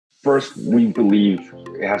First, we believe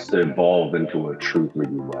it has to evolve into a true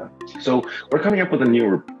 3D web. So we're coming up with a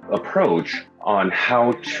new approach on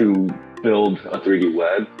how to build a 3D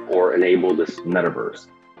web or enable this metaverse.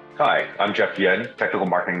 Hi, I'm Jeff Yen, Technical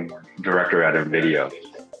Marketing Director at NVIDIA.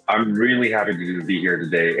 I'm really happy to be here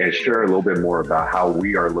today and share a little bit more about how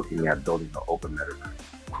we are looking at building the open metaverse.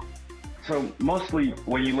 So mostly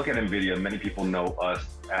when you look at NVIDIA, many people know us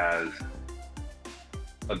as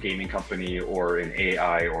a gaming company or an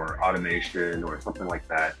AI or automation or something like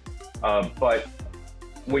that. But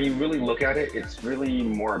when you really look at it, it's really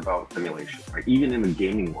more about simulation, right? Even in the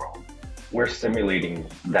gaming world, we're simulating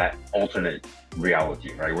that alternate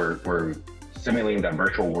reality, right? We're simulating that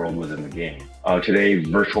virtual world within the game. Today,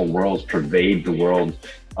 virtual worlds pervade the world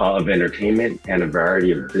of entertainment, and a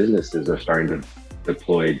variety of businesses are starting to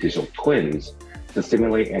deploy digital twins to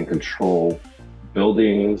simulate and control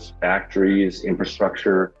buildings, factories,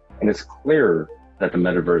 infrastructure. And it's clear that the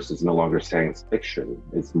metaverse is no longer science fiction.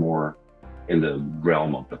 It's more in the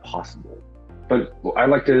realm of the possible. But I'd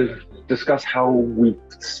like to discuss how we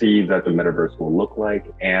see that the metaverse will look like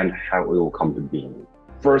and how it will come to being.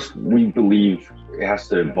 First, we believe it has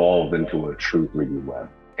to evolve into a true 3D web.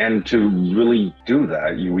 And to really do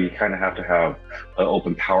that, we kind of have to have an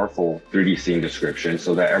open, powerful 3D scene description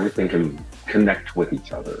so that everything can connect with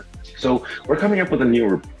each other. So we're coming up with a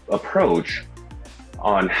new approach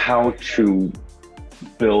on how to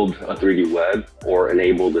build a 3D web or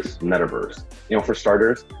enable this metaverse. For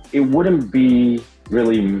starters, it wouldn't be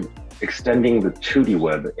really extending the 2D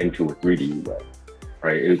web into a 3D web,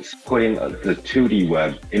 right? It's putting the 2D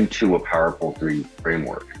web into a powerful 3D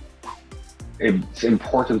framework. It's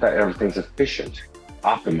important that everything's efficient,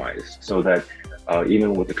 optimized, so that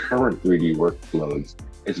even with the current 3D workloads,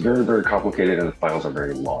 it's very, very complicated and the files are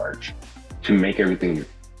very large. To make everything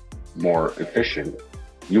more efficient,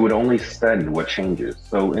 you would only send what changes.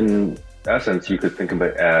 So in essence, you could think of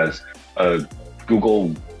it as a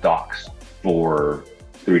Google Docs for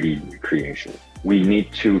 3D creation. We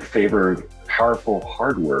need to favor powerful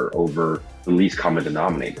hardware over the least common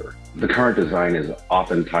denominator. The current design is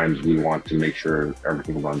oftentimes we want to make sure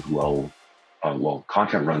everything runs well,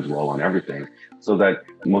 content runs well on everything, so that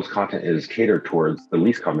most content is catered towards the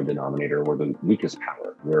least common denominator or the weakest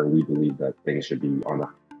power, where we believe that things should be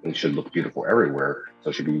it should look beautiful everywhere, so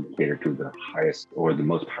it should be catered to the highest or the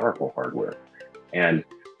most powerful hardware. And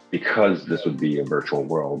because this would be a virtual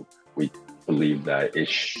world, we believe that it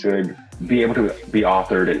should be able to be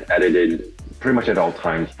authored and edited pretty much at all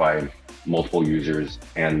times by multiple users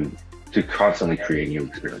and to constantly create new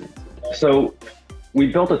experiences. So we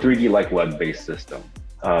built a 3D-like web-based system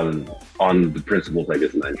on the principles I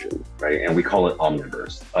just mentioned, right? And we call it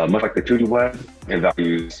Omniverse. Much like the 2D web,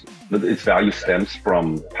 its value stems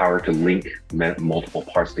from power to link multiple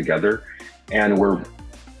parts together. And we're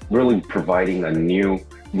really providing a new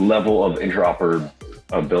level of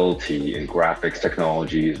interoperability in graphics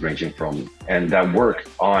technologies ranging from, and that work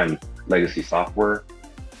on legacy software,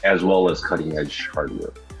 as well as cutting edge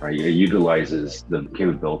hardware, right? It utilizes the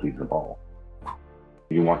capabilities of all.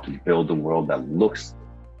 You want to build a world that looks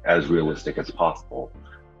as realistic as possible.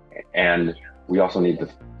 And we also need the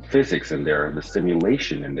physics in there, the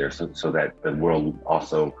simulation in there, so that the world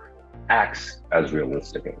also acts as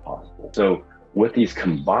realistic as possible. So with these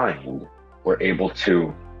combined, we're able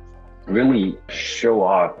to really show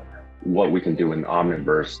off what we can do in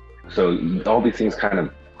Omniverse. So all these things kind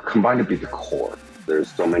of combine to be the core.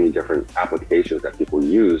 There's so many different applications that people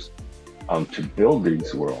use to build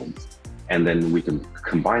these worlds. And then we can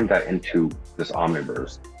combine that into this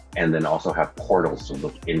Omniverse and then also have portals to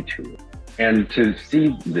look into it. And to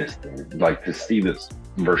see this thing, to see this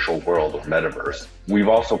virtual world or metaverse, we've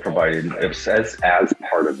also provided, as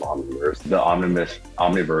part of Omniverse, the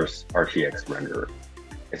Omniverse RTX renderer.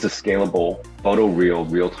 It's a scalable, photoreal,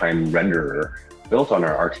 real-time renderer built on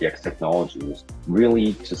our RTX technologies,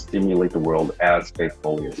 really to simulate the world as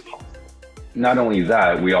faithfully as possible. Not only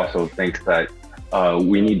that, we also think that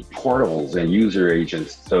we need portals and user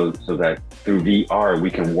agents so that through VR, we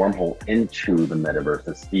can wormhole into the metaverse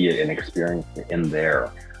and see it and experience it in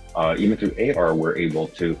there. Even through AR, we're able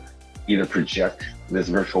to either project this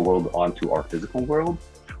virtual world onto our physical world,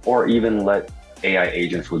 or even let AI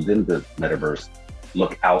agents within the metaverse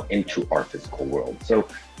look out into our physical world. So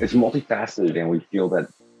it's multifaceted, and we feel that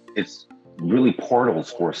it's really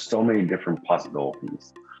portals for so many different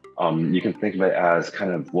possibilities. You can think of it as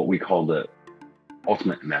kind of what we call the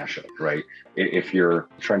ultimate mashup, right? If you're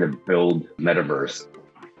trying to build metaverse,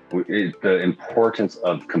 the importance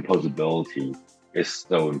of composability is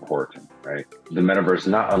so important, right? The metaverse,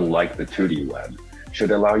 not unlike the 2D web,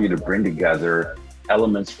 should allow you to bring together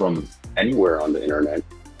elements from anywhere on the internet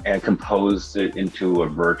and compose it into a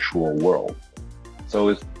virtual world. So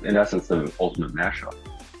it's in essence the ultimate mashup.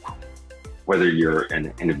 Whether you're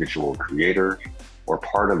an individual creator or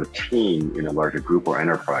part of a team in a larger group or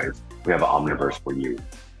enterprise, we have an Omniverse for you.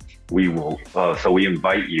 So we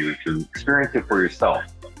invite you to experience it for yourself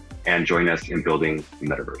and join us in building the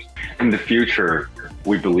metaverse. In the future,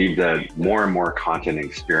 we believe that more and more content and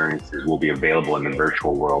experiences will be available in the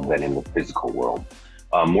virtual world than in the physical world.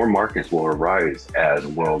 More markets will arise as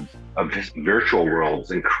virtual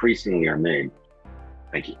worlds increasingly are made.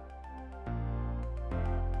 Thank you.